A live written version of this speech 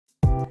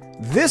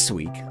This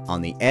week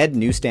on the Ed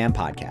Newsstand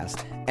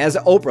podcast, as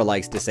Oprah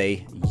likes to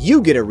say,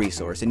 you get a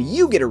resource, and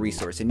you get a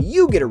resource, and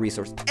you get a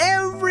resource.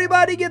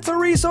 Everybody gets a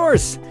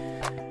resource.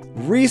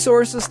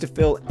 Resources to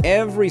fill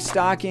every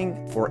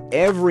stocking for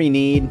every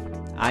need.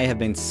 I have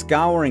been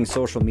scouring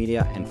social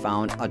media and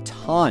found a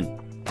ton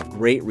of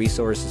great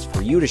resources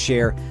for you to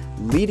share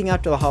leading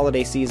up to the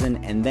holiday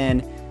season and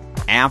then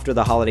after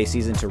the holiday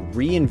season to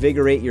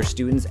reinvigorate your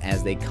students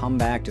as they come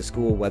back to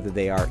school, whether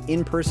they are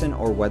in person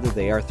or whether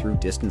they are through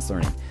distance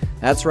learning.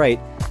 That's right,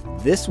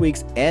 this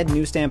week's Ed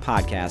Newsstand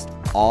podcast,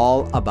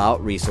 all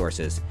about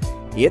resources.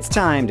 It's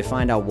time to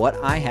find out what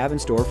I have in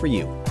store for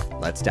you.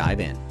 Let's dive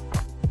in.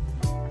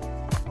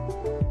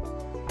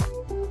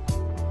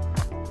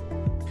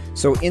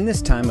 So in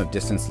this time of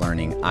distance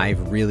learning,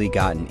 I've really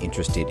gotten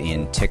interested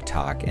in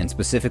TikTok and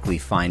specifically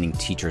finding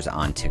teachers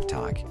on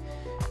TikTok.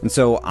 And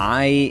so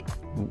I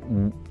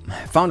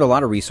found a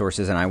lot of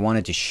resources and I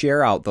wanted to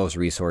share out those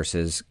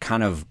resources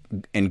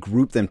and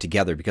group them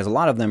together because a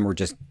lot of them were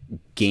just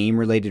game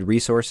related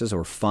resources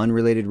or fun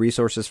related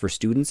resources for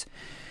students.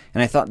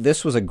 And I thought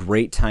this was a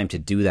great time to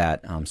do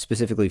that,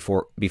 specifically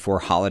before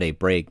holiday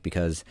break,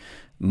 because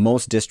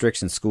most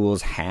districts and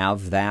schools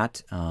have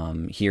that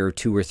here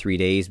 2 or 3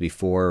 days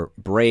before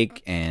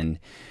break. And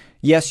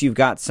yes, you've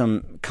got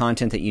some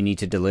content that you need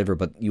to deliver,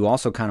 but you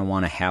also kind of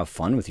want to have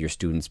fun with your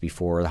students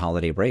before the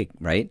holiday break,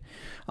 right?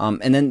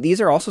 And then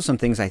these are also some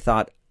things I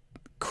thought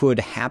could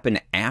happen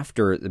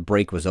after the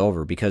break was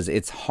over, because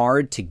it's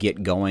hard to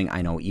get going.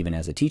 I know even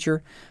as a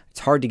teacher,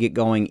 it's hard to get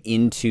going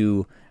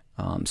into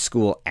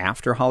school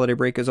after holiday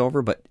break is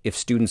over, but if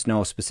students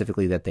know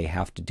specifically that they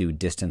have to do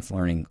distance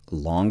learning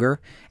longer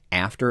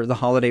after the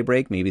holiday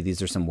break, maybe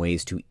these are some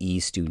ways to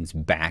ease students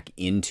back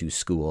into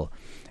school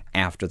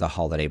after the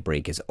holiday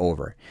break is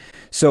over.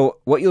 So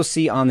what you'll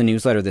see on the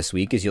newsletter this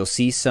week is you'll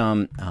see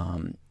some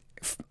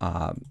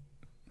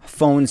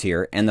phones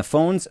here, and the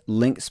phones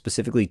link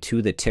specifically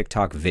to the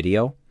TikTok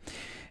video.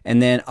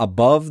 And then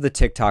above the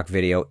TikTok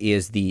video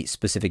is the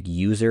specific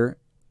user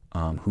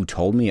who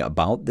told me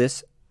about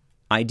this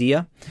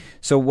idea.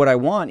 So what I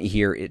want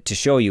here to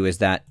show you is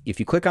that if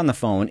you click on the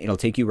phone, it'll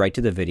take you right to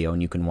the video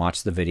and you can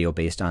watch the video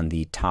based on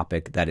the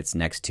topic that it's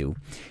next to.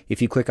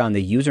 If you click on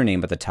the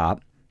username at the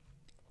top,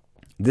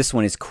 this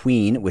one is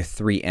Queen with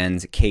 3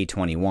 N's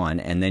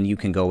K21, and then you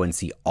can go and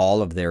see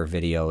all of their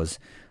videos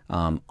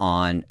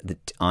on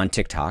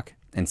TikTok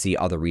and see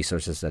other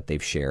resources that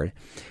they've shared.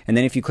 And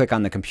then if you click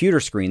on the computer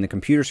screen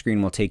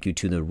will take you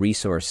to the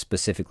resource,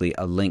 specifically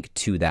a link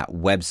to that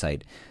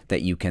website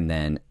that you can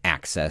then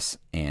access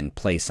and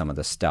play some of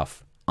the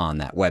stuff on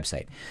that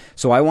website.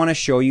 So I want to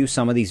show you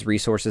some of these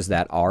resources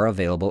that are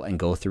available and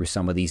go through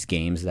some of these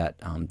games that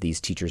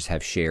these teachers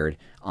have shared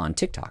on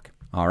TikTok.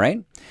 All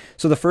right.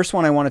 So the first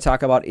one I want to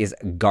talk about is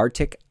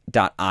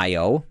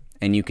Gartic.io.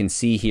 And you can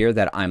see here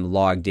that I'm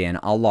logged in.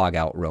 I'll log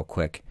out real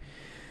quick.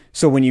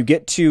 So when you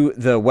get to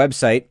the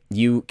website,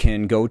 you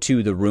can go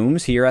to the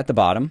rooms here at the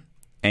bottom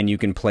and you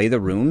can play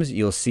the rooms.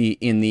 You'll see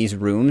in these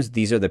rooms,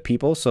 these are the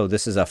people. So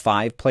this is a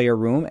 5-player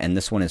room and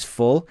this one is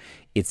full.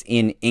 It's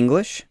in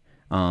English.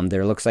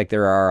 There looks like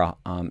there are,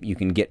 you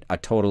can get a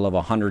total of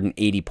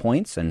 180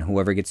 points, and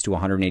whoever gets to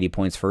 180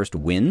 points first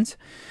wins.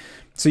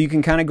 So you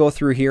can kind of go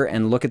through here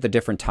and look at the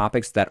different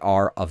topics that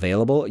are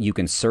available. You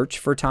can search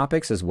for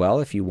topics as well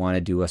if you want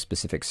to do a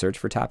specific search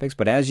for topics.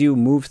 But as you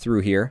move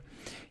through here,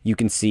 you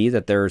can see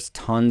that there's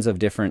tons of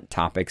different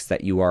topics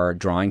that you are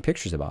drawing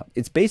pictures about.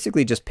 It's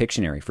basically just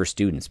Pictionary for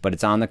students, but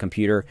it's on the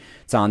computer,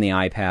 it's on the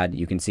iPad.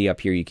 You can see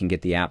up here, you can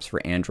get the apps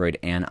for Android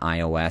and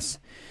iOS.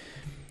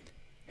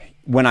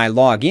 When I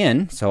log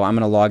in, so I'm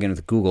going to log in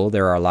with Google.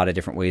 There are a lot of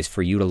different ways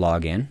for you to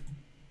log in.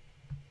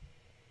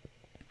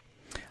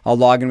 I'll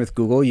log in with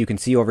Google. You can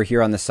see over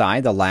here on the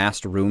side the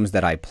last rooms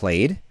that I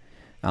played.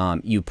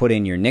 You put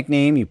in your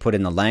nickname, you put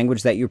in the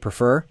language that you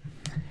prefer,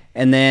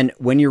 and then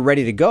when you're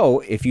ready to go,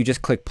 if you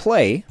just click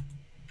play,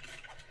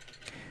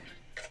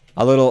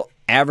 a little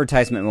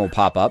advertisement will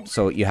pop up.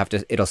 So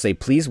it'll say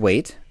please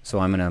wait. So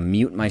I'm going to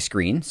mute my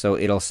screen. So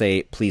it'll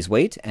say please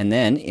wait, and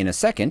then in a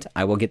second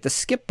I will get the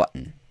skip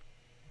button.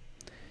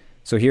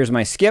 So here's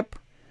my skip.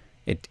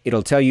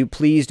 It'll tell you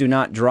please do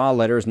not draw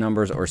letters,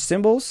 numbers, or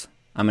symbols.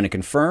 I'm going to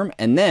confirm,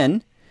 and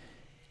then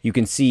you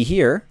can see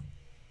here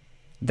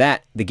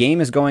that the game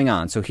is going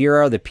on. So here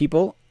are the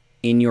people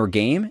in your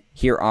game.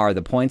 Here are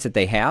the points that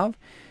they have,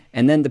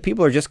 and then the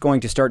people are just going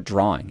to start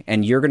drawing,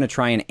 and you're going to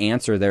try and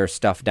answer their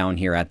stuff down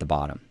here at the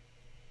bottom.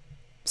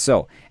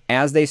 So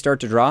as they start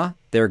to draw,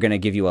 they're going to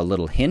give you a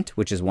little hint,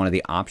 which is one of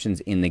the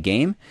options in the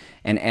game,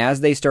 and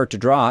as they start to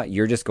draw,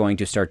 you're just going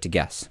to start to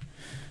guess.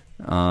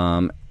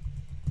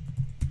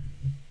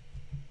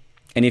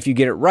 And if you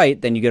get it right,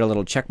 then you get a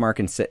little check mark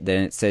and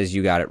then it says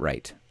you got it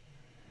right.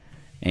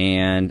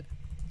 And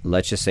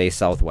let's just say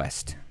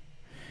Southwest.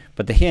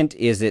 But the hint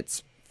is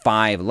it's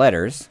 5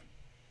 letters.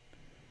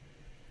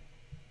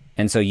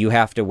 And so you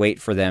have to wait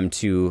for them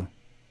to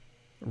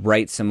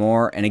write some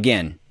more. And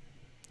again,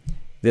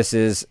 this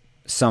is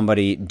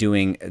somebody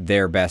doing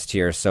their best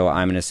here. So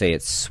I'm going to say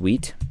it's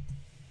sweet.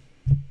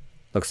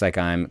 Looks like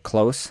I'm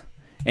close.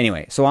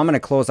 Anyway, so I'm going to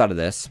close out of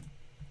this.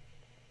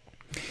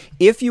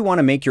 If you want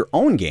to make your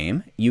own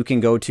game, you can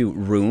go to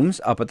Rooms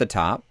up at the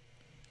top,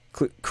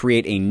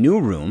 create a new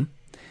room,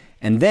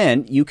 and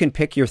then you can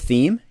pick your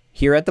theme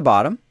here at the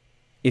bottom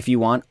if you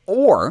want,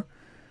 or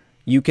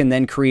you can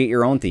then create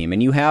your own theme.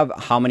 And you have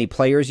how many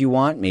players you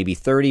want, maybe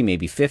 30,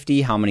 maybe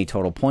 50. How many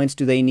total points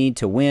do they need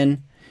to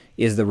win?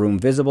 Is the room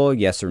visible?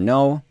 Yes or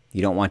no?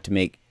 You don't want to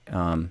make,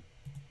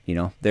 you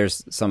know,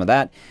 there's some of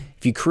that.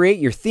 If you create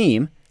your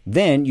theme,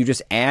 then you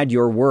just add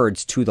your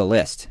words to the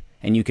list.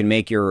 And you can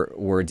make your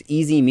words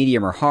easy,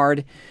 medium, or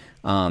hard.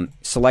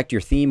 Select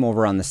your theme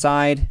over on the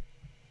side,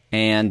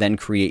 and then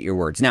create your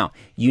words. Now,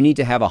 you need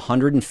to have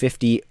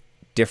 150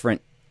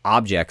 different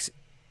objects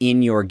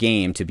in your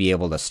game to be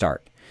able to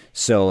start.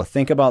 So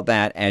think about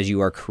that as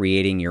you are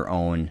creating your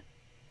own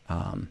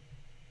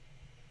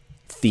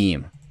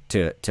theme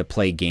to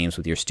play games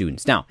with your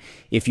students. Now,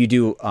 if you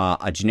do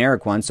a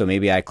generic one, so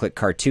maybe I click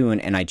cartoon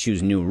and I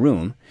choose new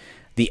room,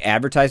 the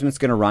advertisement's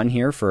going to run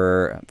here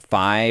for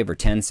 5 or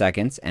 10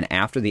 seconds, and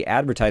after the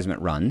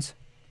advertisement runs,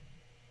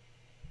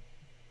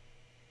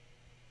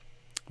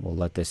 we'll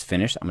let this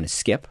finish. I'm going to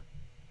skip.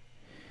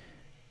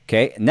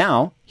 Okay,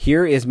 now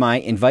here is my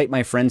invite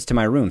my friends to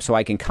my room. So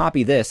I can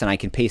copy this and I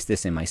can paste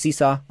this in my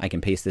Seesaw. I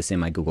can paste this in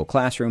my Google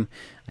Classroom.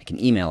 I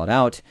can email it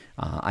out.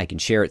 I can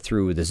share it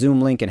through the Zoom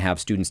link and have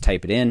students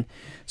type it in.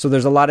 So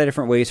there's a lot of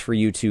different ways for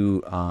you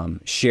to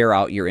share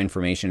out your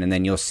information, and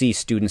then you'll see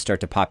students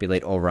start to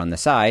populate over on the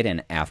side,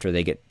 and after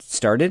they get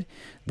started,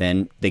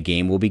 then the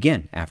game will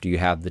begin after you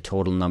have the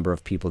total number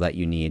of people that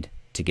you need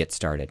to get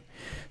started.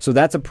 So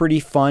that's a pretty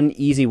fun,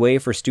 easy way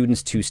for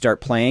students to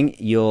start playing.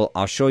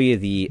 I'll show you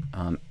the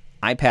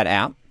iPad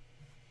app.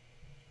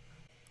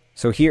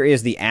 So here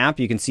is the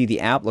app. You can see the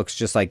app looks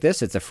just like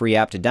this. It's a free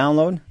app to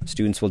download.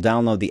 Students will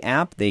download the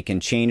app. They can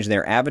change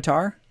their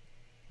avatar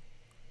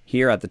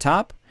here at the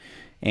top,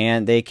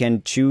 and they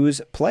can choose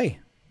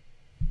play.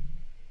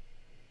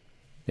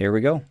 There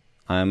we go.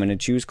 I'm going to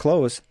choose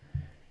close.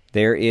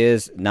 There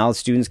is, now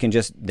students can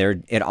just,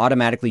 it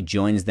automatically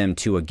joins them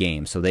to a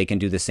game. So they can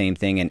do the same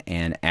thing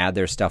and add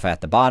their stuff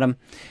at the bottom.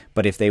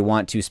 But if they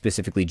want to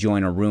specifically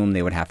join a room,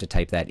 they would have to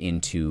type that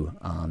into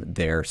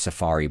their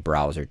Safari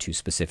browser to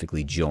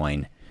specifically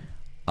join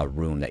a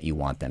room that you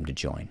want them to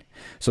join.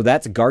 So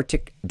that's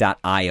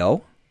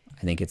Gartic.io.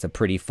 I think it's a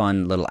pretty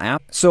fun little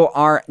app. So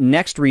our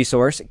next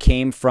resource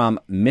came from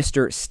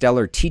Mr.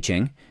 Stellar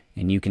Teaching,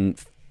 and you can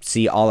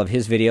see all of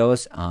his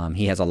videos.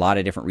 He has a lot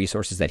of different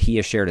resources that he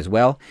has shared as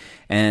well.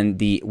 And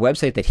the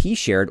website that he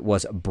shared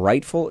was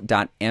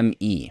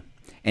brightful.me.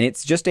 And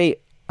it's just a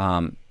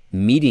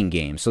meeting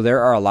game. So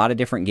there are a lot of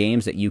different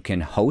games that you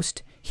can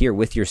host here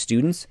with your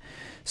students.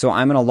 So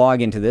I'm going to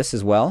log into this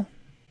as well.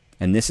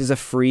 And this is a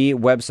free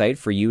website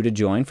for you to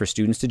join, for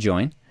students to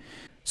join.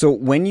 So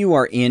when you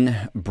are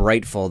in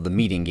Brightful, the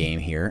meeting game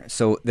here,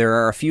 so there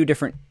are a few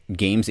different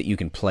games that you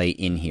can play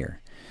in here.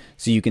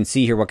 So you can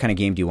see here what kind of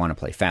game do you want to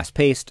play.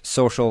 Fast-paced,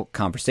 social,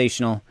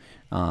 conversational.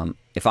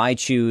 If I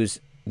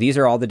choose, these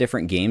are all the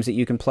different games that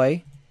you can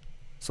play.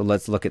 So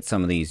let's look at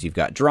some of these. You've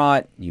got Draw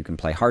It. You can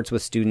play Hearts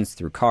with students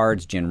through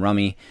cards, Gin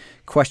Rummy.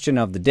 Question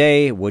of the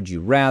Day, Would You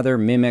Rather,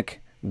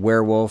 Mimic,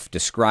 Werewolf,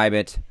 Describe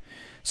It.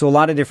 So a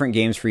lot of different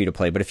games for you to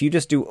play. But if you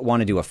just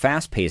want to do a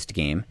fast-paced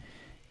game,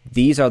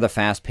 these are the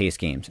fast-paced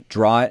games.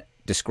 Draw It,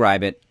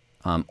 Describe It,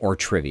 or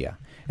Trivia.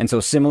 And so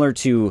similar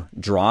to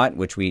Draw It,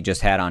 which we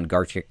just had on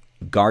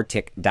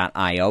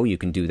Gartic.io, you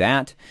can do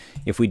that.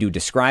 If we do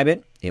Describe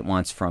It, it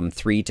wants from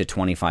 3 to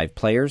 25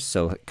 players,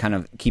 so kind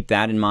of keep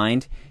that in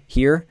mind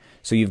here.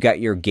 So you've got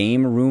your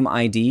game room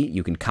ID.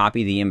 You can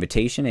copy the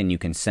invitation and you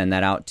can send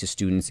that out to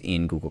students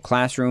in Google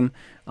Classroom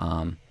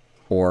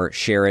or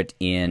share it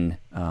in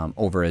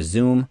over a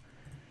Zoom.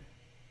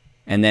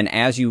 And then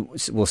as you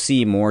will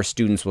see, more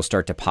students will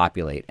start to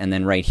populate. And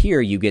then right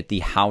here, you get the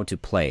how to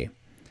play.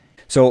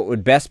 So it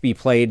would best be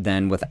played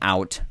then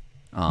without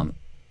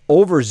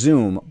over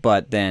Zoom,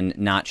 but then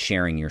not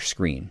sharing your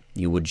screen.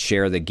 You would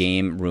share the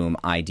game room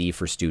ID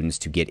for students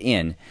to get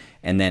in,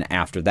 and then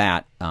after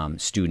that,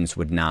 students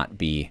would not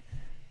be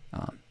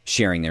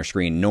sharing their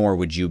screen, nor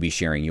would you be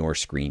sharing your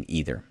screen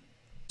either.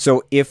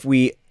 So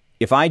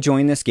if I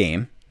join this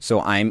game,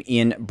 so I'm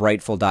in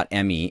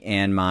brightful.me,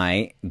 and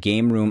my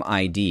game room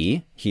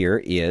ID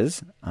here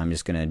is, I'm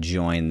just going to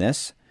join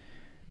this,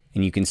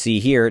 and you can see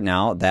here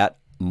now that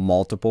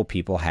multiple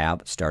people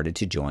have started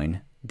to join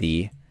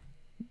the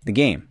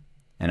game.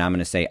 And I'm going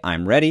to say,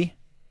 I'm ready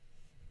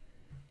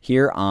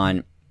here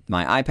on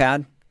my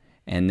iPad.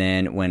 And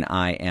then when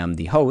I am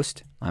the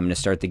host, I'm going to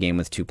start the game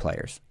with 2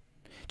 players.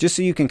 Just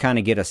so you can kind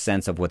of get a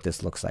sense of what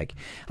this looks like.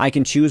 I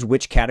can choose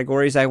which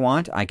categories I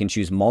want. I can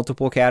choose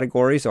multiple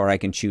categories, or I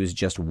can choose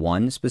just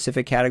one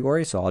specific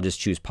category. So I'll just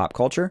choose pop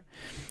culture.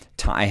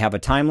 I have a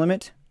time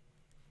limit.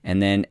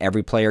 And then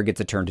every player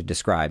gets a turn to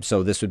describe.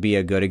 So this would be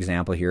a good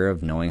example here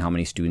of knowing how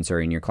many students are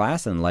in your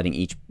class and letting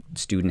each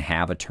student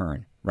have a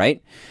turn,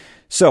 right?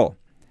 So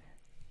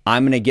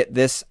I'm going to get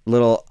this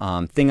little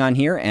thing on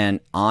here, and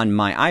on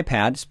my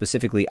iPad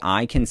specifically,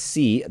 I can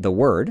see the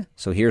word.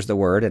 So here's the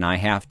word, and I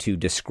have to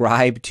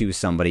describe to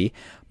somebody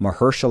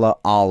Mahershala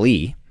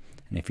Ali.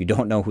 And if you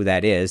don't know who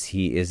that is,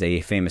 he is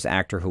a famous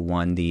actor who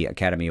won the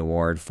Academy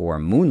Award for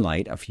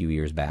Moonlight a few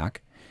years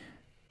back.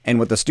 And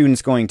what the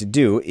student's going to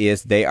do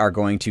is they are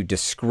going to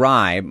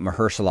describe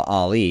Mahershala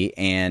Ali,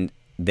 and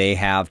they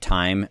have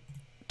time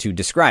to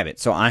describe it.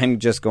 So I'm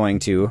just going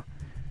to,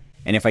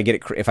 and if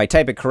I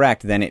type it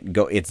correct, then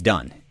it's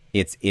done.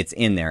 It's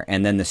in there,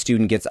 and then the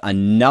student gets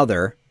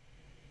another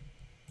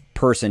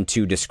person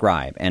to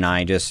describe, and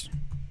I just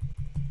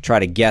try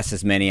to guess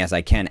as many as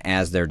I can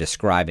as they're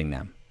describing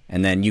them.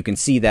 And then you can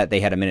see that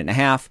they had a minute and a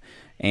half,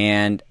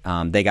 and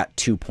they got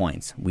 2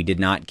 points. We did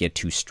not get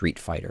to Street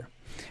Fighter.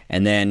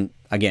 And then,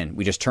 again,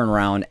 we just turn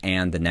around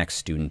and the next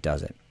student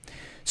does it.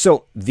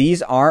 So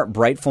these are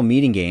Brightful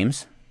meeting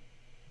games.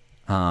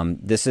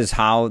 This is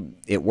how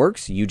it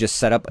works. You just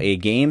set up a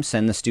game,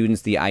 send the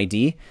students the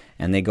ID,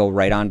 and they go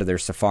right onto their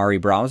Safari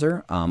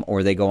browser,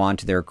 or they go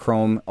onto their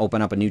Chrome,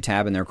 open up a new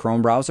tab in their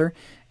Chrome browser,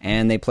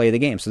 and they play the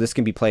game. So this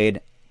can be played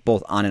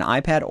both on an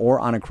iPad or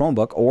on a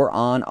Chromebook or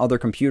on other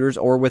computers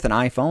or with an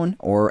iPhone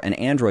or an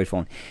Android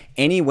phone.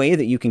 Any way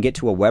that you can get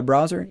to a web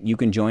browser, you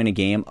can join a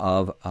game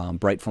of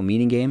Brightful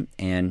Meeting Game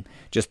and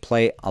just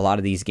play a lot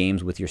of these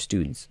games with your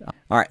students.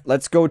 All right,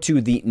 let's go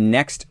to the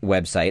next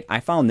website. I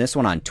found this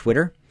one on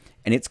Twitter,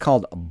 and it's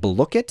called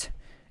Blookit.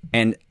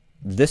 And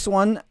this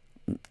one,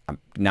 I'm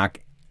not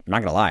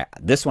going to lie,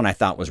 this one I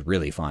thought was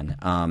really fun.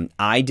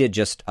 I did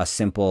just a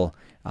simple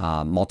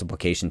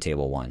multiplication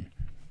table one.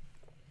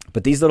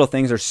 But these little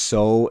things are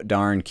so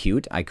darn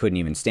cute. I couldn't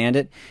even stand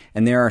it.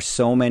 And there are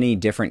so many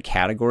different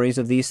categories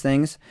of these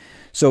things.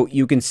 So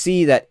you can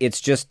see that it's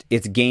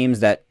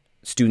games that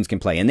students can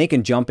play. And they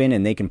can jump in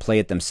and they can play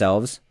it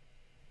themselves.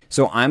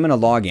 So I'm going to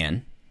log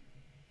in.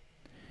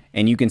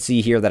 And you can see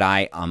here that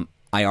I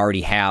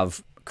already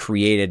have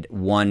created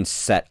one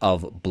set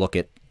of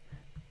Blookit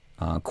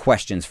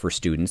questions for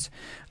students.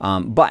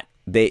 But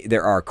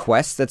there are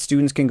quests that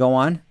students can go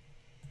on.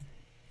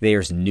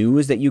 There's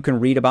news that you can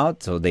read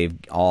about. So they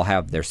all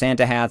have their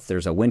Santa hats.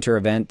 There's a winter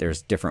event.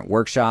 There's different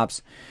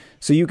workshops.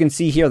 So you can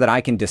see here that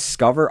I can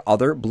discover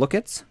other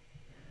Blookits.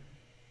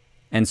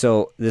 And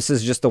so this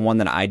is just the one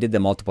that I did, the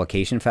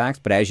multiplication facts.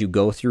 But as you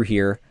go through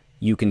here,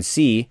 you can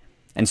see,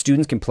 and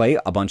students can play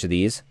a bunch of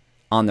these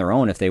on their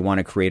own if they want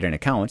to create an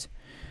account.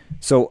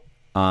 So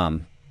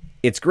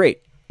it's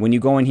great. When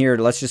you go in here,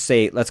 let's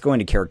go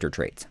into character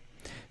traits.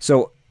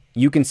 So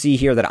you can see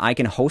here that I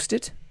can host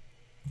it.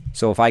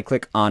 So if I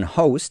click on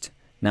host,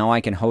 now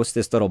I can host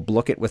this little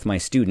Blookit with my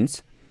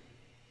students,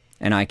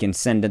 and I can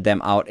send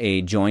them out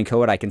a join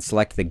code. I can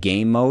select the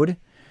game mode.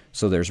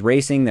 So there's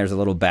racing, there's a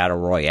little battle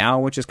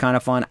royale, which is kind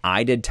of fun.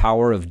 I did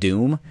Tower of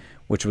Doom,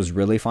 which was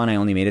really fun. I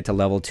only made it to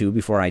level 2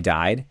 before I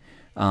died.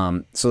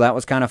 So that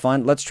was kind of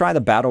fun. Let's try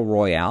the battle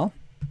royale.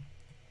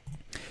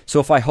 So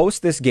if I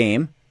host this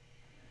game,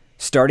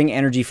 starting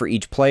energy for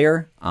each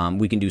player.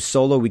 We can do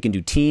solo, we can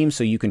do team,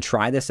 so you can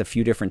try this a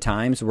few different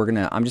times.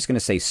 I'm just gonna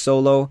say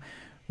solo,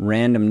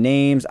 random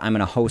names. I'm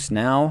gonna host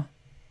now.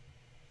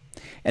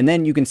 And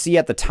then you can see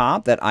at the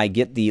top that I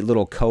get the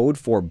little code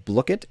for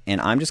Blookit, and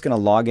I'm just gonna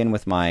log in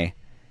with my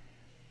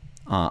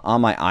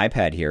on my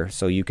iPad here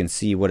so you can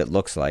see what it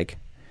looks like.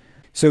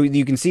 So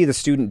you can see the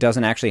student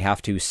doesn't actually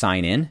have to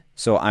sign in.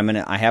 So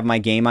I have my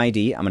game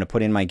ID. I'm going to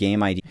put in my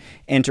game ID,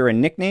 enter a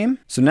nickname.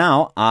 So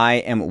now I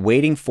am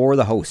waiting for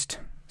the host.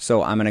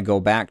 So I'm going to go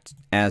back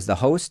as the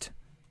host.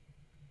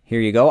 Here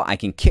you go. I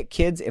can kick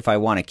kids if I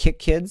want to kick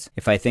kids.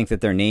 If I think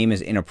that their name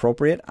is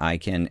inappropriate, I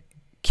can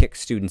kick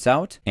students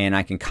out, and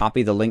I can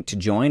copy the link to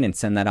join and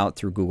send that out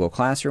through Google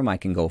Classroom. I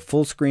can go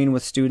full screen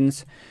with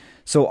students.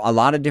 So a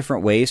lot of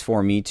different ways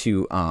for me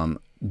to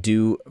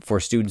for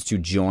students to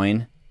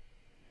join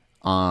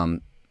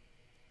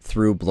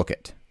through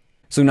Blookit.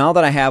 So now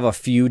that I have a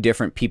few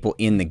different people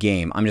in the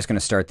game, I'm just going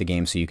to start the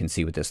game so you can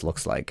see what this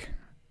looks like.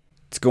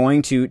 It's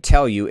going to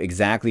tell you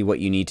exactly what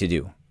you need to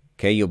do.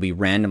 Okay, you'll be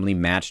randomly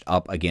matched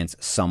up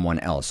against someone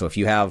else. So if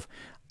you have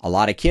a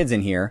lot of kids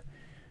in here,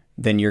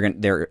 then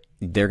they're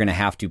going to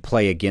have to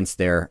play against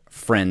their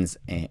friends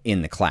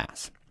in the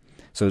class.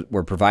 So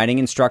we're providing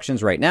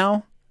instructions right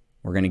now.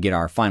 We're going to get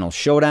our final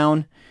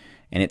showdown.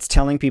 And it's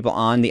telling people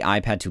on the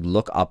iPad to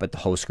look up at the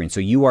host screen. So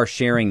you are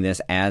sharing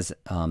this as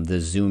the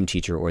Zoom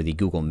teacher or the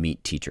Google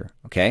Meet teacher,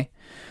 okay?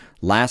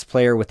 Last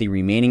player with the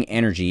remaining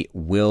energy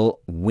will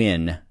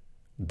win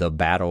the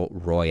Battle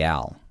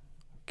Royale.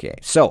 Okay,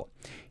 so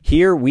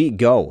here we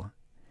go.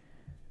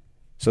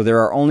 So there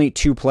are only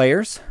 2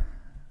 players,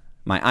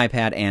 my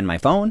iPad and my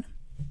phone,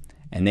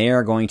 and they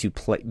are going to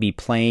be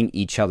playing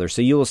each other.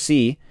 So you will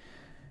see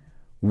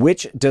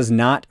which does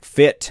not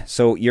fit.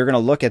 So you're going to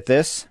look at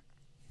this.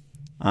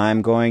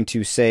 I'm going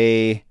to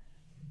say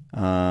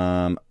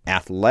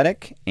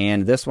athletic,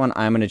 and this one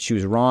I'm going to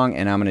choose wrong,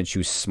 and I'm going to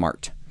choose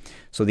smart.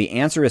 So the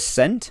answer is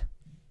sent.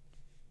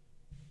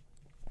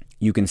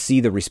 You can see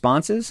the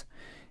responses,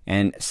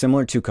 and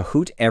similar to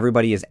Kahoot,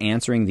 everybody is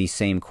answering the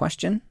same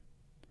question.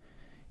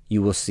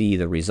 you will see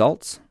the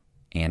results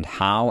and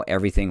how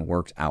everything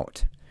worked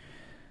out.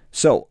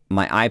 So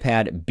my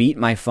iPad beat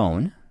my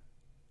phone.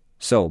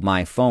 So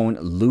my phone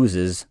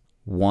loses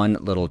one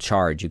little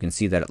charge. You can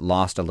see that it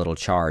lost a little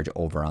charge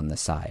over on the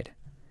side.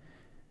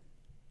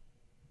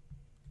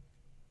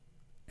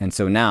 And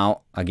so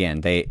now, again,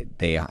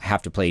 they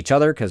have to play each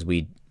other because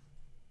we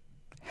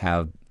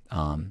have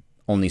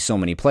only so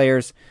many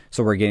players.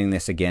 So we're getting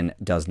this again,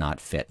 does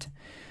not fit.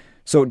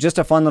 So just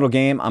a fun little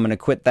game. I'm going to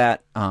quit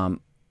that.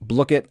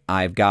 Look it.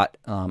 I'm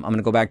going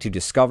to go back to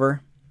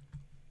Discover.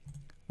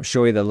 I'll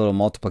show you the little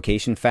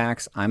multiplication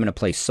facts. I'm going to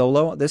play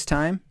solo this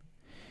time.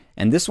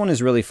 And this one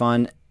is really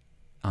fun.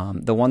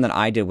 The one that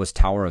I did was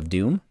Tower of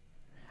Doom.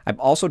 I've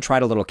also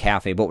tried a little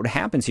cafe, but what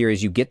happens here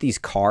is you get these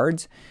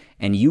cards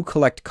and you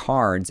collect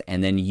cards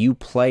and then you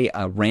play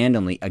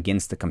randomly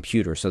against the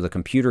computer. So the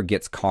computer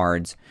gets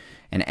cards,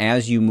 and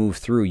as you move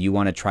through, you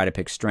want to try to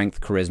pick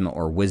strength, charisma,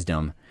 or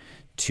wisdom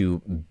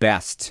to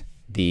best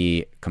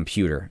the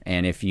computer.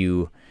 And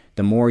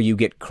the more you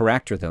get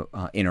correct or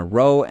in a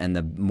row, and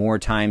the more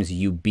times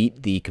you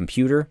beat the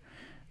computer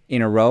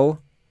in a row,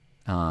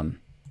 the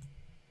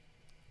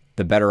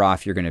better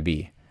off you're going to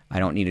be. I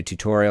don't need a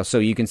tutorial. So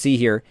you can see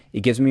here, it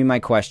gives me my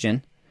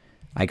question.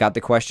 I got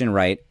the question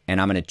right,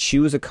 and I'm going to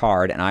choose a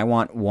card, and I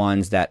want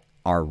ones that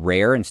are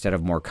rare instead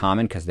of more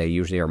common because they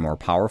usually are more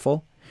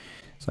powerful.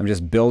 So I'm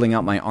just building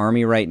up my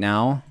army right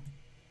now.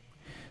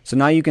 So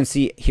now you can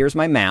see, here's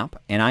my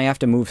map, and I have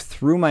to move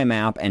through my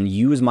map and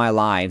use my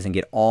lives and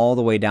get all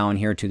the way down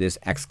here to this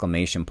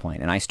exclamation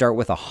point. And I start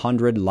with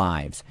 100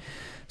 lives.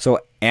 So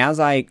as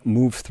I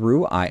move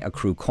through, I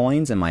accrue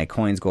coins, and my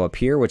coins go up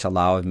here, which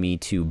allows me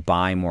to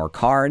buy more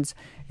cards.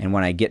 And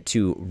when I get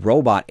to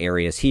robot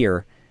areas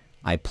here,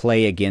 I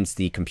play against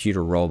the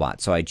computer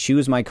robot. So I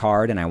choose my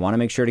card, and I want to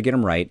make sure to get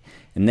them right.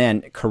 And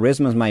then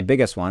charisma is my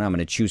biggest one. I'm going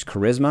to choose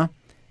charisma.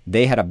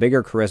 They had a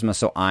bigger charisma,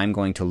 so I'm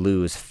going to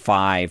lose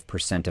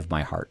 5% of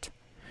my heart.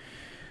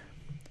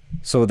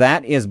 So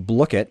that is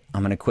Blook It.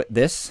 I'm going to quit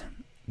this.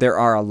 There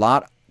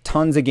are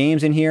tons of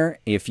games in here.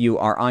 If you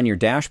are on your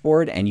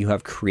dashboard and you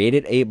have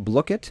created a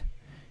Blook It,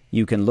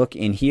 you can look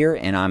in here,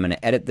 and I'm going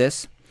to edit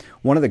this.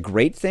 One of the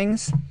great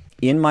things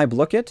in my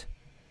Blook It,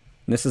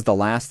 and this is the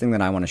last thing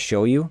that I want to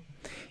show you.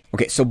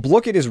 Okay, so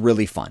Blook It is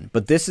really fun,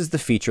 but this is the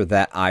feature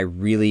that I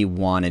really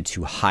wanted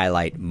to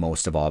highlight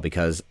most of all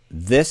because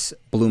this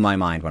blew my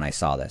mind when I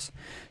saw this.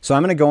 So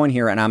I'm going to go in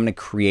here and I'm going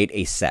to create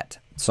a set.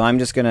 So I'm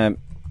just going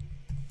to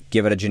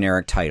give it a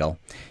generic title.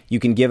 You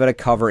can give it a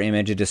cover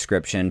image, a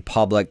description,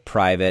 public,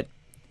 private,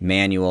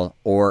 manual,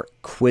 or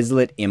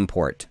Quizlet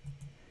import.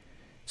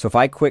 So if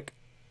I click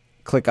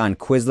on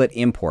Quizlet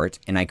import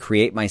and I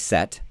create my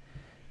set,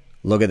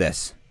 look at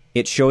this.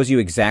 It shows you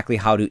exactly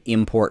how to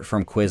import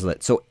from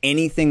Quizlet. So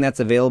anything that's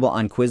available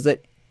on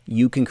Quizlet,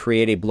 you can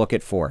create a Blook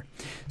It for.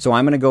 So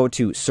I'm going to go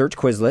to search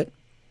Quizlet,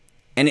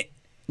 and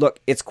look,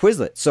 it's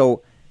Quizlet.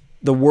 So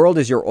the world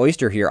is your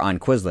oyster here on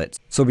Quizlet.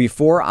 So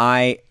before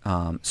I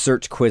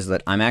search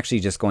Quizlet, I'm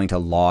actually just going to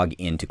log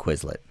into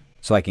Quizlet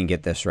so I can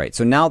get this right.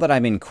 So now that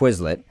I'm in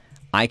Quizlet,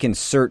 I can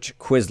search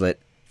Quizlet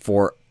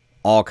for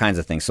all kinds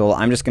of things. So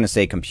I'm just going to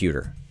say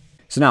computer.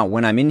 So now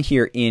when I'm in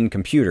here in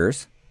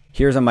computers,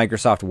 here's a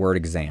Microsoft Word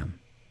exam,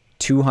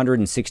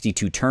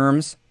 262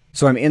 terms.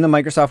 So I'm in the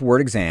Microsoft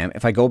Word exam.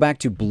 If I go back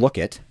to Blook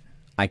It,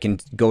 I can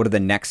go to the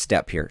next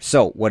step here.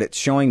 So what it's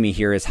showing me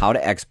here is how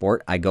to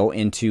export. I go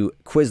into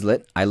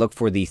Quizlet. I look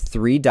for the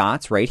 3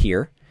 dots right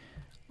here.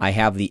 I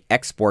have the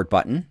export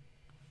button.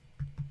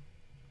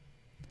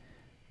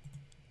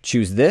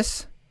 Choose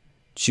this.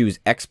 Choose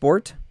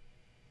export.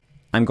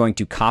 I'm going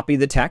to copy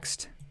the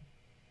text.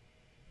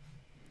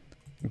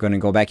 I'm going to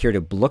go back here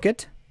to Blook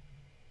It.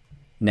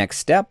 Next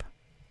step,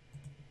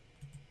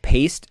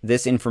 paste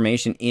this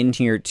information in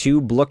here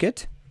to Blook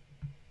It,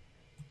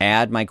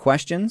 add my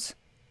questions,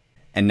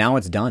 and now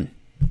it's done.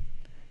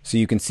 So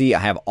you can see I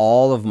have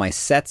all of my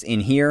sets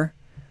in here.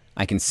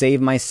 I can save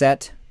my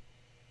set,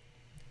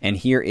 and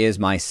here is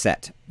my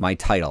set, my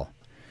title.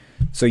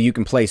 So you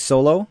can play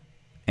solo,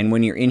 and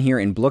when you're in here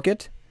in Blook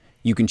It,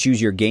 you can choose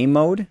your game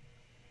mode.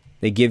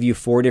 They give you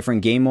 4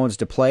 different game modes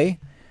to play,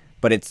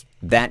 but it's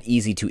that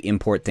easy to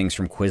import things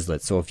from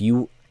Quizlet. So if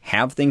you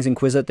have things in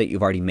Quizlet that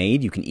you've already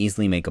made, you can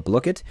easily make a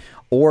Blook It.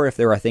 Or if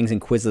there are things in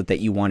Quizlet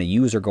that you want to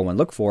use or go and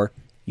look for,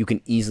 you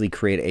can easily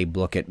create a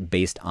Blook It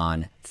based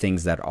on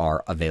things that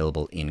are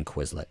available in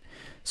Quizlet.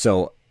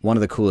 So one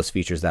of the coolest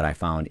features that I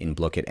found in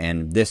Blook It,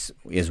 and this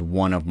is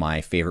one of my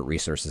favorite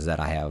resources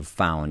that I have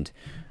found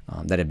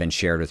that have been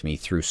shared with me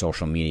through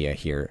social media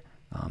here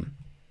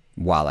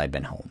while I've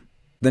been home.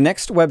 The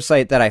next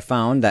website that I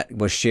found that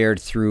was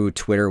shared through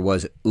Twitter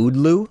was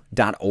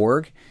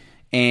oodloo.org.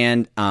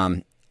 And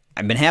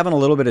I've been having a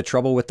little bit of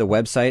trouble with the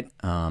website,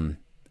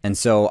 and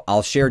so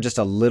I'll share just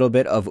a little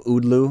bit of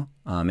Oodloo,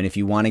 and if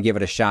you want to give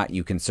it a shot,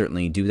 you can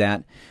certainly do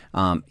that.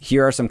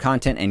 Here are some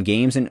content and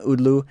games in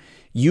Oodloo.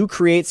 You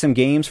create some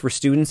games for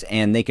students,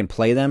 and they can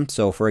play them.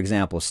 So, for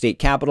example, state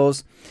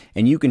capitals,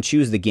 and you can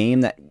choose the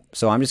game that.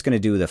 So I'm just going to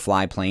do the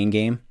fly plane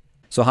game.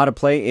 So how to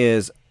play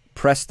is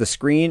press the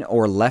screen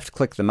or left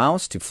click the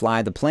mouse to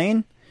fly the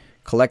plane,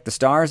 collect the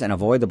stars, and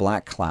avoid the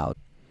black cloud.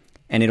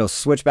 And it'll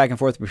switch back and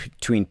forth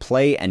between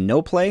play and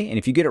no play, and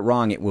if you get it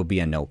wrong, it will be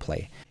a no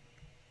play.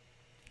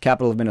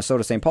 Capital of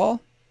Minnesota, St. Paul.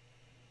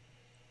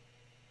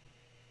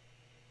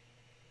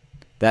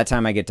 That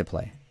time I get to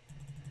play.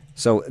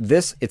 So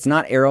this, it's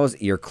not arrows,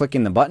 you're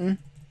clicking the button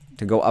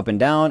to go up and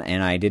down,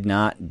 and I did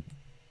not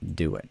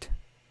do it.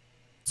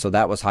 So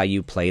that was how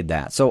you played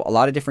that. So a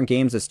lot of different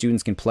games that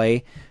students can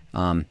play,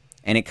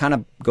 and it kind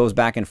of goes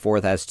back and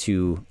forth as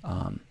to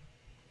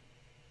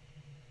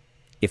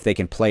if they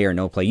can play or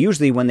no play.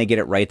 Usually when they get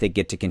it right, they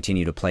get to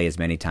continue to play as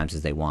many times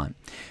as they want.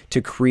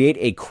 To create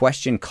a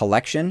question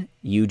collection,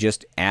 you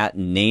just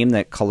name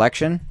the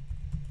collection,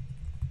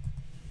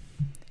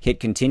 hit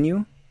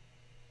continue,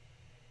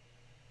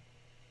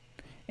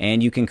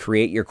 and you can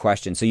create your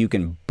question. So you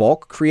can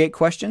bulk create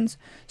questions.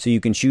 So you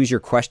can choose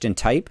your question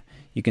type.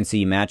 You can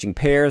see matching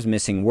pairs,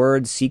 missing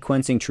words,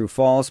 sequencing, true,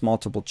 false,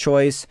 multiple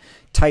choice,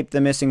 type the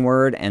missing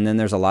word, and then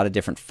there's a lot of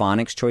different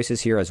phonics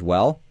choices here as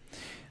well.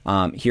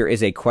 Here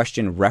is a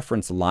question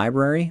reference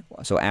library.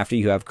 So after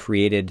you have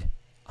created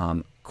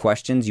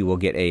questions, you will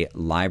get a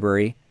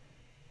library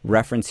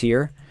reference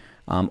here.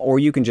 Or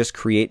you can just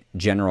create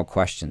general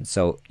questions.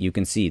 So you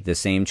can see the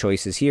same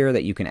choices here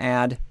that you can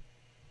add.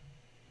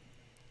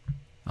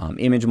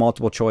 Image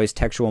multiple choice,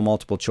 textual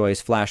multiple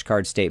choice,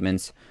 flashcard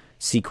statements,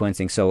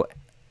 sequencing. So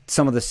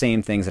some of the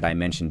same things that I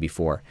mentioned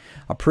before.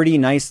 A pretty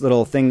nice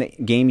little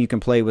game you can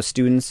play with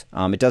students.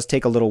 It does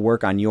take a little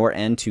work on your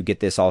end to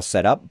get this all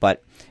set up,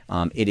 but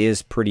it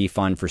is pretty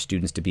fun for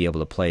students to be able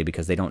to play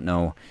because they don't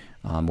know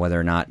whether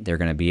or not they're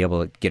going to be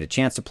able to get a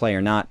chance to play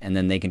or not, and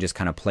then they can just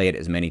kind of play it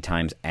as many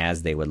times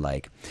as they would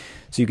like.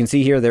 So you can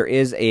see here there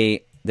is an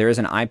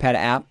iPad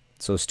app,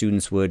 so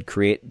students would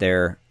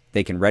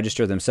they can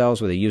register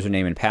themselves with a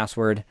username and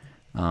password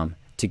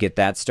to get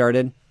that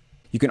started.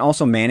 You can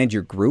also manage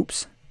your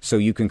groups. So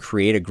you can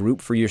create a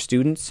group for your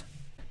students.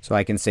 So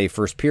I can say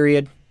first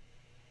period.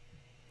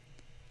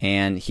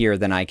 And here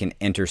then I can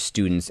enter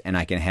students and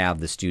I can have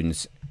the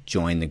students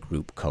join the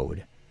group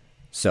code.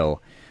 So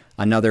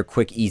another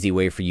quick, easy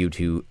way for you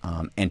to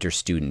enter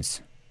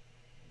students.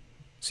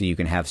 So you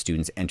can have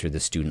students enter the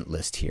student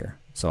list here.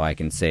 So I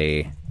can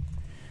say,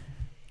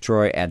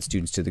 Troy, add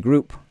students to the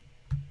group,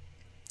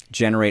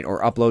 generate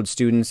or upload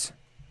students.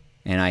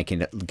 And I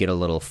can get a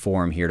little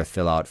form here to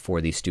fill out for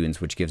these students,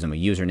 which gives them a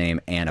username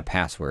and a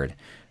password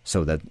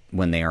so that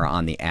when they are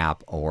on the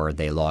app or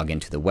they log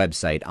into the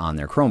website on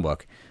their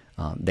Chromebook,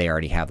 they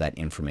already have that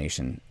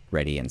information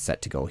ready and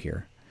set to go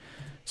here.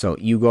 So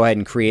you go ahead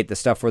and create the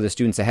stuff for the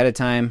students ahead of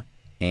time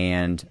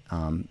and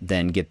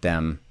then get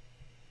them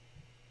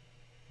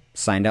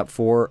signed up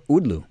for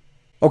Oodaloo.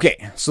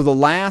 Okay, so the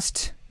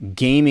last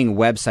gaming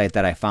website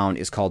that I found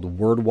is called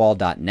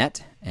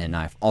wordwall.net, and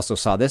I also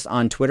saw this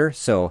on Twitter.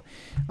 So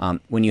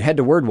when you head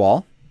to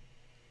Wordwall,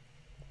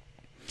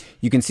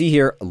 you can see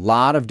here a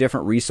lot of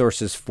different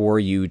resources for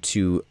you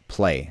to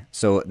play.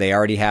 So they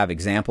already have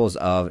examples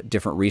of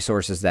different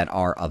resources that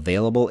are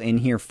available in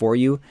here for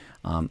you.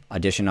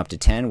 Addition up to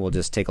 10, we'll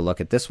just take a look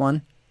at this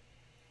one.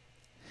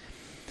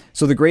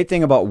 So the great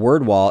thing about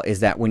Wordwall is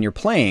that when you're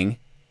playing,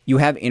 you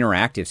have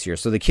interactives here.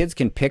 So the kids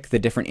can pick the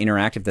different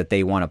interactive that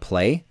they want to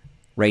play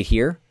right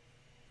here.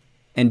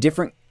 And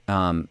different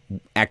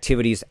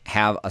activities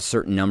have a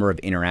certain number of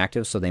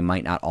interactives, so they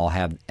might not all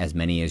have as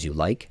many as you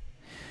like.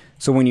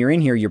 So when you're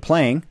in here, you're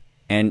playing,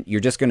 and you're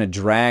just going to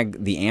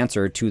drag the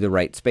answer to the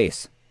right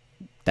space.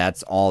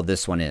 That's all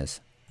this one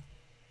is.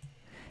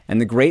 And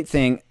the great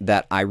thing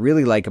that I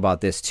really like about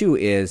this too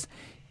is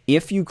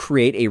if you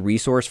create a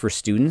resource for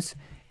students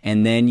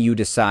and then you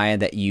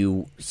decide that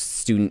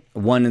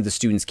one of the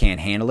students can't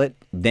handle it,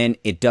 then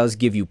it does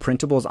give you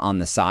printables on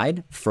the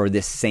side for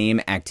this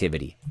same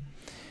activity.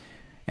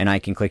 And I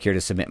can click here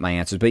to submit my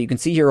answers. But you can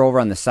see here over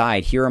on the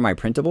side, here are my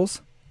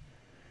printables.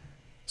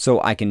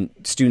 So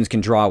students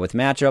can draw with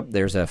matchup.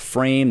 There's a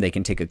frame. They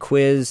can take a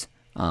quiz.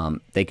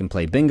 They can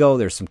play bingo.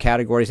 There's some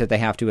categories that they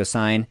have to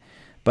assign.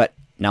 But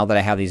now that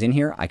I have these in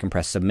here, I can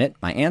press submit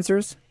my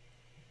answers.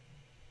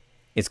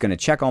 It's going to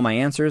check all my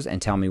answers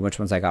and tell me which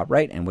ones I got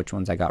right and which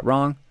ones I got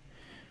wrong.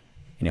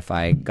 And if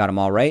I got them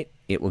all right,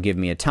 it will give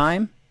me a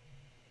time.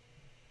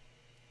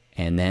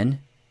 And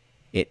then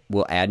it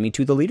will add me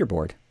to the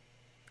leaderboard.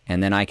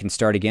 And then I can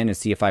start again and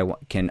see if I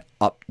can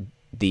up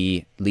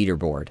the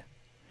leaderboard.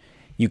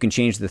 You can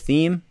change the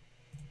theme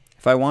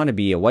if I want to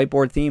be a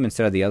whiteboard theme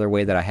instead of the other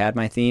way that I had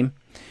my theme.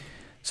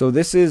 So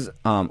this is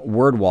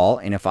Wordwall,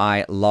 and if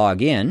I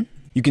log in,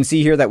 you can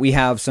see here that we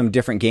have some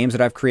different games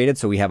that I've created.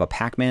 So we have a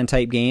Pac-Man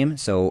type game.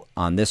 So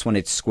on this one,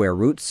 it's square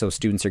roots. So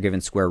students are given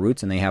square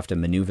roots, and they have to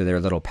maneuver their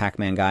little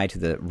Pac-Man guy to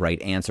the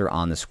right answer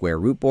on the square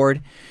root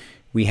board.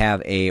 We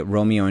have a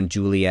Romeo and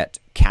Juliet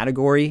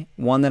category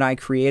one that I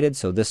created.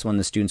 So this one,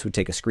 the students would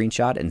take a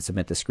screenshot and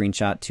submit the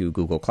screenshot to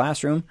Google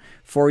Classroom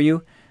for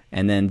you.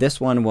 And then this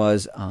one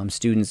was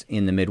students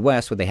in the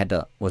Midwest,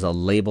 where was a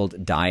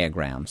labeled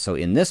diagram. So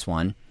in this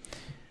one,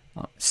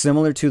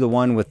 similar to the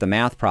one with the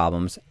math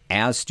problems,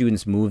 as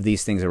students move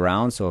these things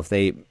around, so if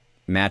they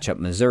match up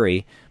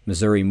Missouri,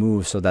 Missouri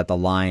moves so that the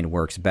line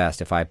works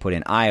best. If I put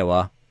in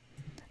Iowa,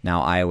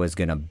 now Iowa is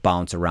going to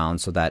bounce around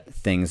so that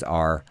things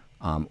are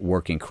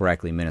working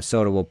correctly.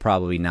 Minnesota will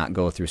probably not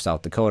go through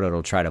South Dakota.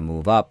 It'll try to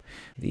move up.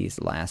 These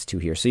last two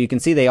here. So you can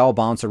see they all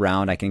bounce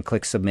around. I can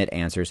click Submit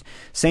Answers.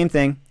 Same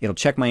thing. It'll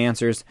check my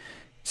answers,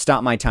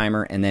 stop my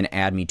timer, and then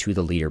add me to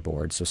the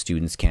leaderboard so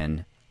students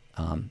can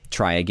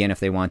try again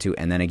if they want to.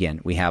 And then again,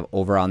 we have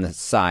over on the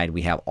side,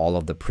 we have all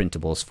of the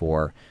printables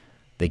for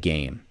the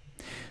game.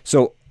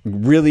 So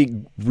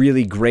really,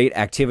 really great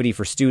activity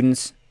for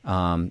students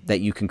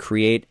that you can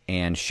create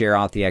and share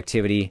out the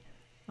activity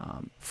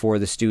for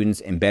the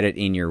students, embed it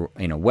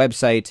in a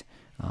website.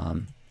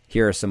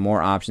 Here are some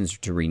more options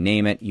to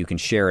rename it. You can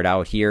share it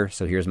out here.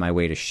 So here's my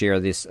way to share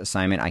this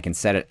assignment. I can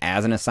set it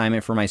as an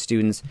assignment for my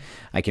students.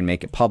 I can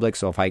make it public.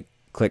 So if I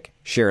click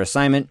Share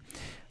Assignment,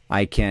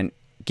 I can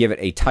give it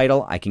a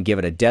title. I can give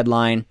it a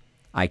deadline.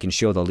 I can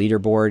show the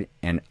leaderboard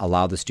and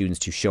allow the students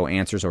to show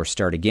answers or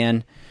start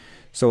again.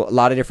 So a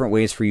lot of different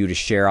ways for you to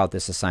share out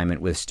this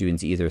assignment with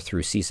students, either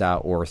through Seesaw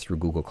or through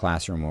Google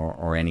Classroom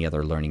or any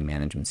other learning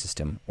management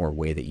system or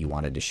way that you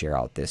wanted to share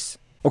out this.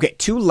 Okay,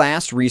 two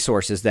last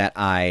resources that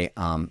I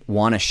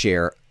want to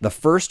share. The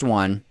first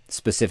one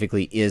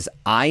specifically is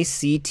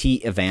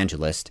ICT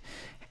Evangelist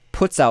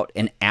puts out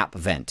an app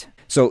vent.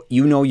 So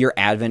you know your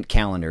Advent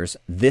calendars.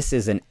 This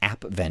is an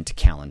app vent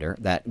calendar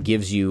that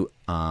gives you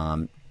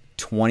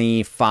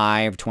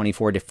 24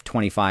 to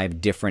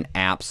 25 different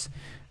apps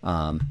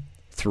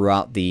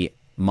throughout the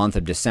month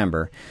of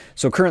December.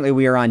 So currently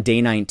we are on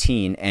day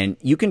 19, and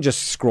you can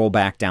just scroll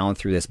back down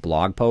through this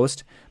blog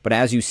post. But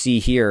as you see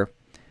here,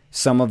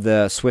 some of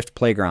the Swift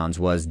Playgrounds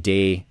was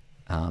day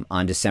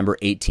on December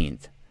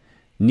 18th.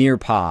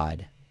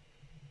 Nearpod,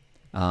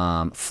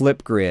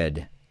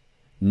 Flipgrid,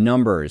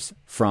 Numbers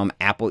from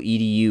Apple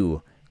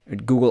EDU,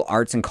 Google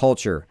Arts and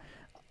Culture,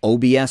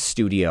 OBS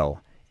Studio,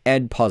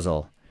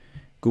 Edpuzzle,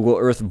 Google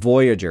Earth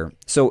Voyager.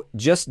 So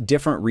just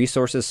different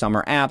resources. Some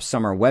are apps,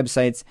 some are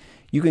websites.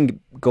 You can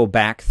go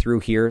back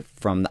through here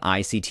from the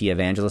ICT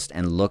Evangelist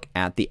and look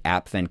at the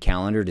App Vent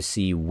calendar to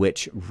see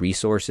which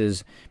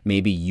resources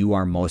maybe you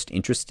are most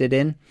interested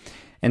in.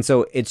 And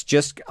so it's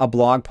just a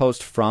blog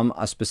post from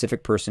a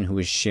specific person who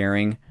is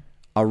sharing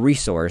a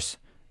resource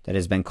that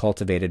has been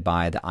cultivated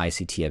by the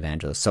ICT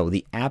Evangelist. So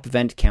the App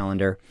Vent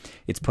calendar,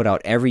 it's put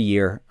out every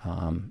year,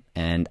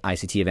 and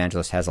ICT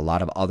Evangelist has a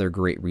lot of other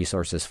great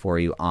resources for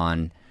you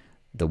on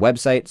the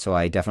website. So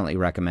I definitely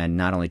recommend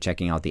not only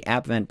checking out the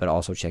App Vent, but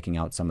also checking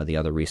out some of the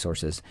other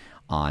resources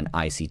on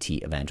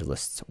ICT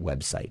Evangelist's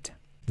website.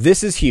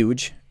 This is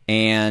huge,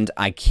 and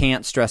I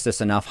can't stress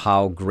this enough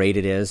how great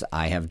it is.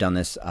 I have done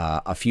this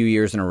a few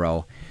years in a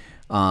row.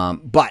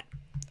 But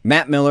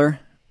Matt Miller,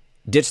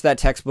 Ditch That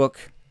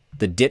Textbook,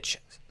 the Ditch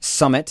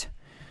Summit.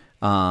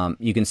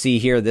 You can see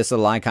here, this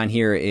little icon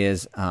here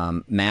is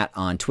Matt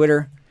on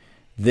Twitter.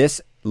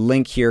 This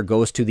link here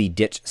goes to the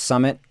Ditch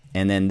Summit,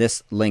 and then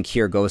this link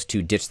here goes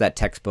to Ditch That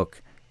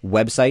Textbook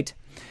website.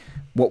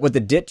 What the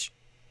Ditch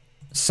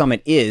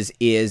Summit is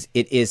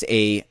it is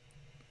a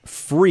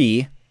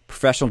free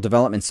professional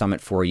development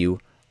summit for you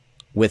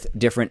with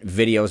different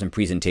videos and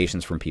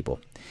presentations from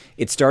people.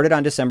 It started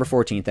on December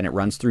 14th and it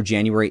runs through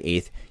January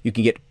 8th. You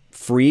can get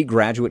free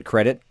graduate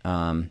credit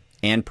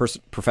and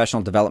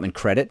professional development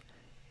credit.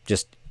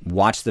 Just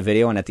watch the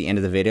video, and at the end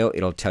of the video,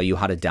 it'll tell you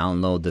how to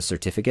download the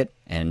certificate,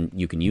 and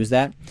you can use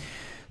that.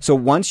 So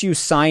once you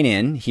sign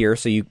in here,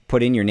 so you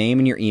put in your name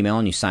and your email,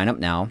 and you sign up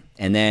now,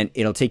 and then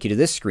it'll take you to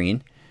this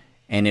screen,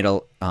 and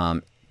it'll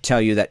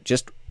tell you that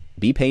just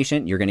be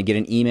patient. You're going to get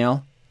an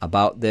email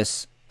about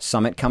this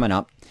summit coming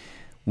up.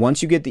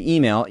 Once you get the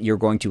email, you're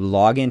going to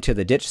log into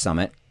the Ditch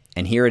Summit,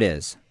 and here it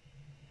is.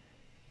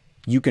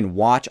 You can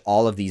watch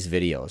all of these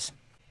videos.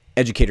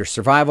 Educator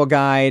Survival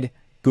Guide,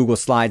 Google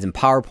Slides and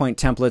PowerPoint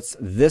templates.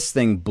 This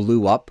thing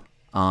blew up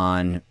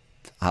on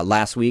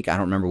last week. I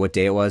don't remember what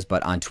day it was,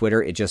 but on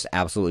Twitter, it just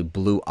absolutely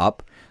blew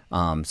up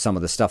some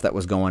of the stuff that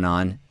was going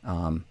on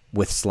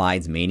with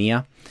Slides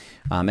Mania.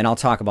 And I'll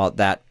talk about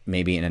that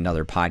maybe in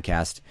another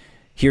podcast.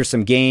 Here's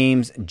some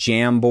games,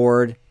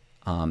 Jamboard.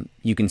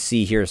 You can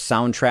see here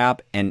Soundtrap,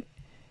 and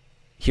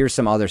here's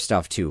some other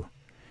stuff too.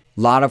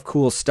 A lot of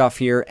cool stuff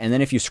here. And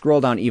then if you scroll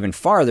down even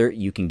farther,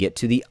 you can get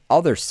to the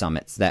other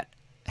summits that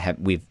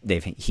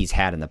he's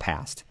had in the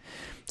past.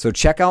 So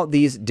check out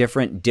these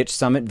different Ditch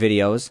Summit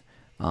videos.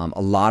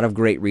 A lot of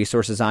great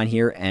resources on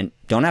here, and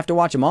don't have to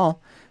watch them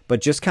all, but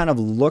just kind of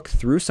look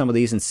through some of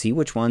these and see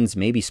which ones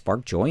maybe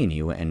spark joy in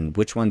you and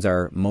which ones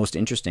are most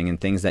interesting and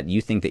things that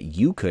you think that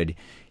you could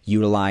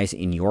utilize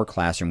in your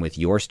classroom with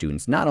your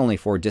students, not only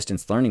for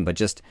distance learning, but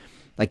just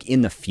like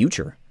in the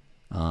future.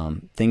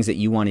 Things that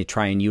you want to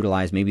try and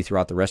utilize maybe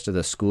throughout the rest of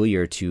the school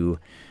year to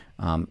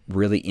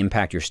really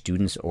impact your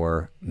students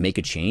or make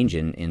a change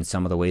in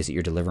some of the ways that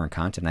you're delivering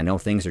content. I know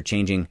things are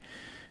changing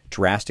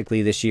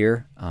drastically this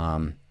year,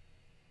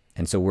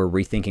 and so we're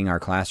rethinking our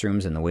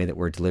classrooms and the way that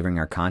we're delivering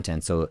our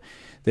content. So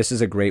this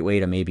is a great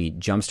way to maybe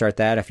jumpstart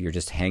that if you're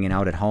just hanging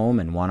out at home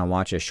and want to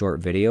watch a short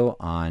video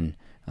on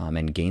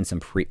and gain some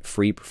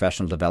free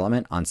professional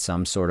development on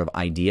some sort of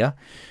idea,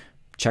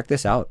 check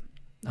this out.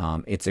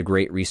 It's a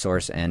great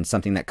resource and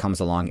something that comes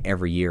along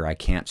every year. I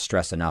can't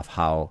stress enough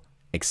how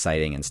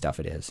exciting and stuff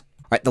it is.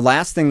 All right, the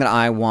last thing that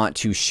I want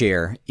to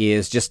share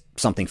is just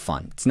something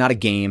fun. It's not a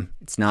game.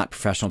 It's not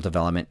professional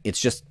development.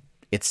 It's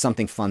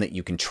something fun that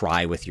you can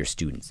try with your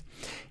students.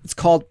 It's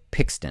called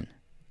Pixton.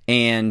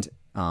 And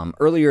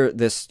earlier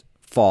this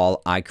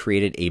fall, I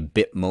created a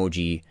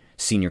Bitmoji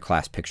senior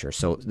class picture.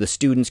 So the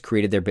students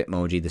created their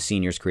Bitmoji, the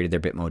seniors created their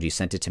Bitmoji,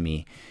 sent it to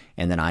me,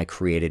 and then I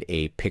created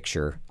a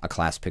picture, a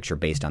class picture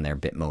based on their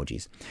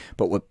Bitmojis.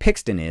 But what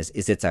Pixton is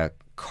it's a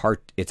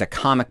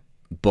comic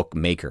book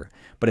maker,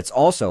 but it's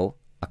also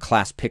a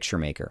class picture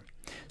maker.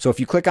 So if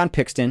you click on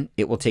Pixton,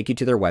 it will take you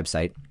to their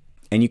website,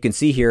 and you can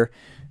see here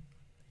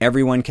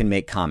everyone can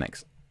make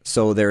comics.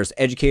 So there's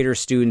educators,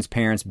 students,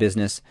 parents,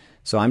 business.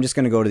 So I'm just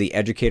going to go to the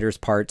educators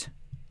part,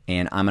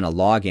 and I'm going to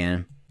log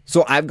in.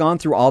 So I've gone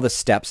through all the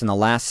steps, and the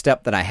last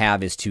step that I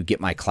have is to get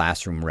my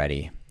classroom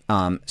ready.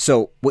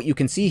 So what you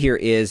can see here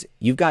is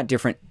you have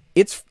different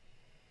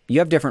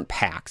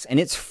packs, and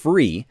it's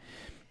free.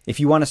 If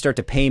you want to start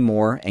to pay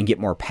more and get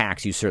more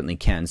packs, you certainly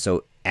can.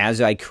 So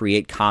as I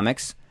create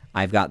comics,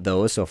 I've got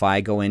those. So if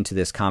I go into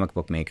this comic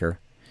book maker,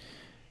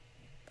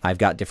 I've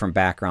got different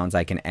backgrounds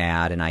I can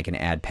add, and I can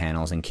add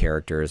panels and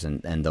characters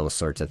and those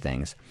sorts of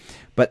things.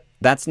 But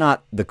that's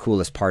not the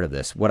coolest part of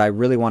this. What I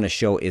really want to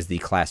show is the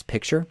class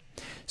picture.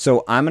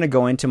 So I'm going to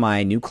go into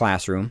my new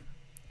classroom,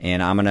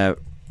 and I'm going to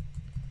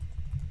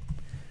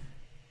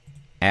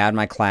add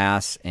my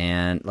class,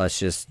 and let's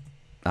just,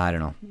 I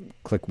don't know,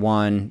 click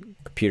one,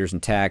 computers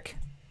and tech.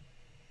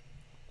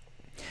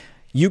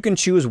 You can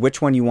choose which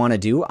one you want to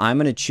do. I'm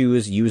going to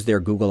choose use their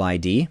Google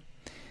ID.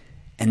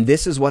 And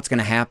this is what's going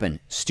to happen.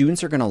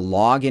 Students are going to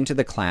log into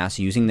the class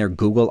using their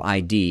Google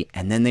ID,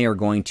 and then they are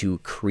going to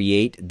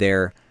create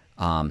their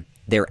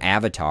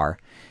avatar.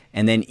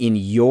 And then in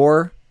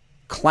your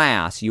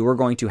class, you are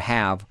going to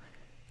have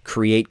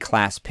create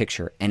class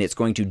picture, and it's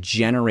going to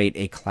generate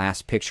a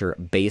class picture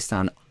based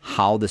on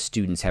how the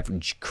students have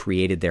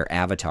created their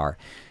avatar.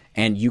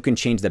 And you can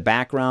change the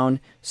background,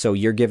 so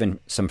you're given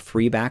some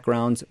free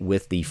backgrounds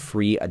with the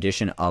free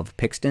edition of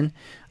Pixton.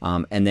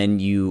 And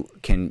then you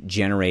can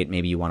generate,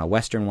 maybe you want a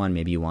Western one,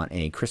 maybe you want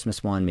a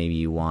Christmas one, maybe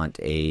you want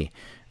a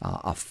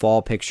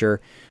fall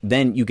picture.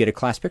 Then you get a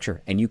class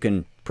picture, and you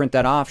can print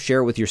that off,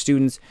 share it with your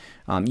students,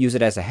 use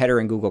it as a header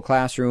in Google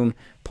Classroom,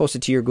 post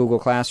it to your Google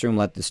Classroom,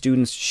 let the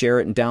students share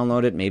it and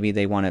download it. Maybe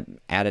they want to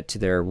add it to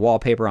their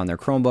wallpaper on their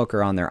Chromebook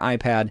or on their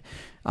iPad.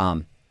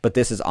 But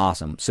this is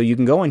awesome. So you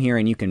can go in here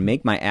and you can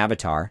make my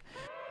avatar.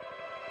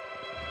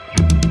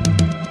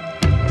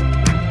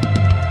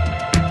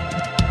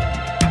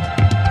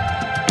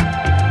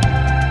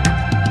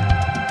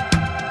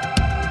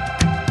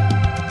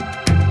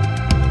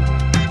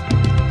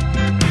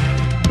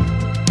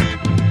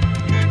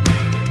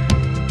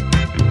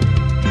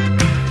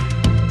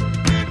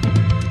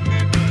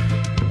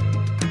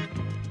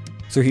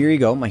 So here you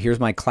go. Here's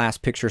my class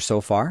picture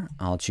so far.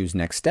 I'll choose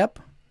next step.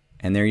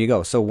 And there you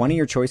go. So one of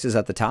your choices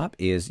at the top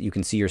is you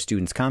can see your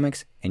students'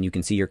 comics, and you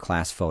can see your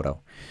class photo.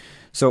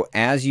 So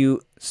as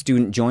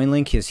student join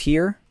link is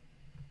here,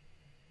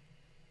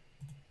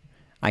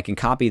 I can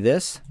copy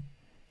this,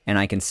 and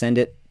I can send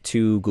it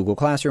to Google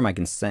Classroom. I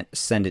can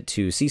send it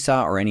to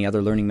Seesaw or any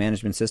other learning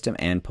management system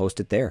and post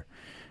it there.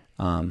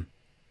 And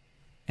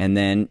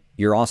then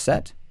you're all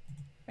set.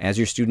 As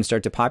your students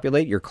start to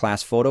populate, your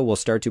class photo will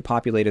start to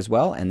populate as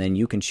well, and then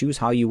you can choose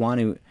how you want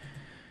to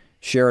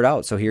share it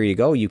out. So here you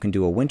go. You can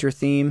do a winter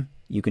theme.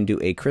 You can do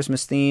a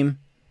Christmas theme.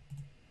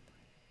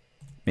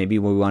 Maybe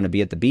we want to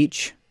be at the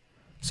beach.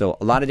 So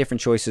a lot of different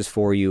choices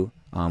for you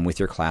with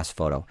your class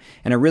photo.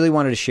 And I really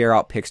wanted to share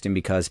out Pixton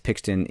because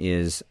Pixton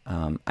is,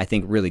 I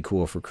think, really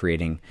cool for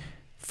creating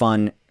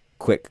fun,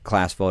 quick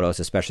class photos,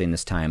 especially in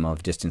this time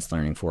of distance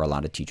learning for a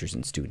lot of teachers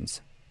and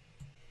students.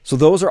 So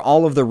those are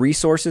all of the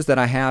resources that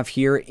I have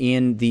here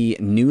in the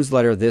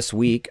newsletter this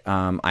week.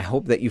 I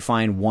hope that you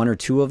find one or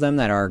two of them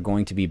that are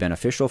going to be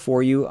beneficial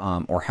for you,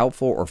 or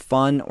helpful or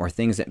fun, or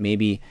things that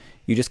maybe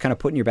you just kind of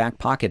put in your back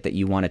pocket that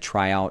you want to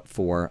try out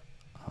for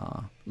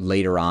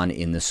later on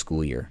in the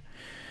school year.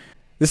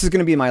 This is going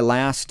to be my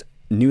last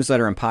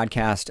newsletter and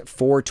podcast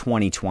for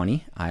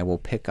 2020. I will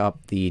pick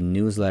up the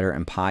newsletter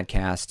and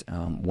podcast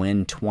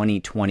when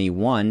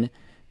 2021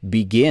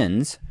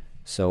 begins.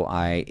 So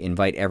I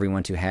invite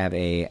everyone to have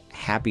a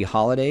happy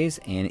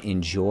holidays and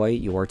enjoy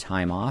your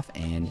time off,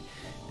 and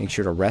make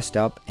sure to rest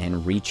up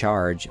and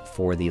recharge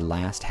for the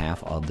last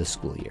half of the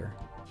school year.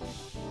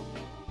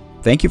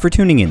 Thank you for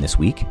tuning in this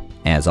week.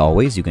 As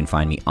always, you can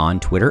find me on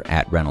Twitter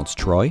at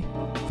ReynoldsTroy.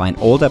 Find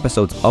old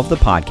episodes of the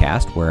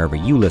podcast wherever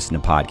you listen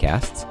to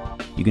podcasts.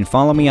 You can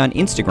follow me on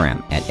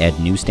Instagram at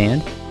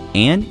EdNewsstand,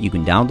 and you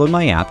can download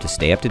my app to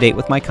stay up to date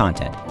with my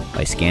content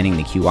by scanning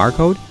the QR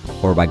code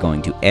or by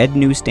going to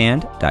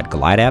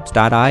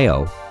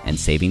ednewsstand.glideapps.io and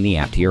saving the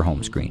app to your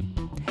home screen.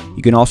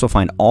 You can also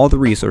find all the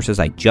resources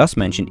I just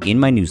mentioned in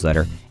my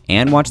newsletter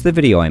and watch the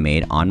video I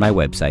made on my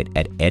website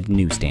at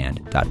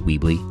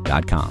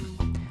ednewsstand.weebly.com.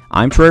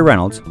 I'm Troy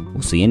Reynolds.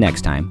 We'll see you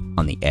next time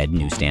on the Ed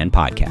Newsstand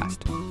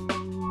Podcast.